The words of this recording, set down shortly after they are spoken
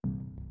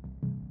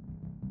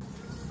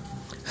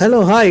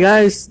Hello, hi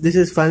guys. This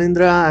is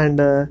Fanindra, and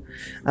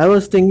I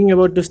was thinking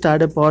about to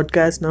start a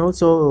podcast now.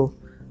 So,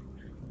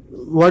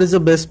 what is the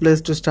best place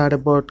to start a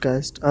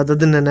podcast other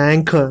than an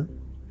anchor?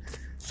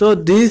 So,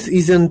 this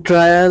is a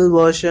trial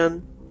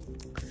version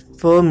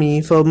for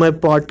me for my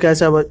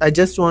podcast. I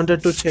just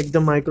wanted to check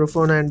the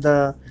microphone and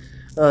the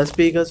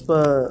speakers.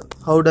 For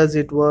how does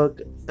it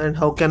work and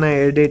how can I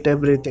edit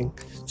everything?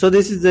 So,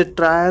 this is a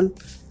trial.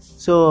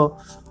 So,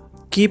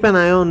 keep an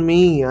eye on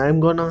me. I'm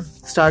gonna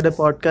start a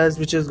podcast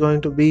which is going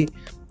to be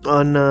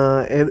on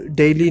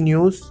daily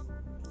news,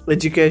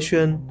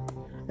 education,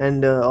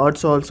 and all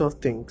sorts of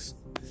things.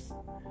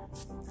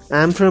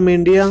 I'm from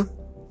India.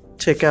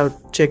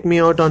 Check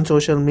me out on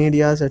social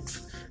medias at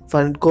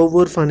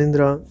Kovur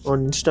Fanindra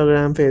on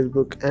Instagram,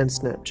 Facebook, and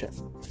Snapchat.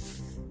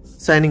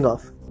 Signing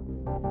off.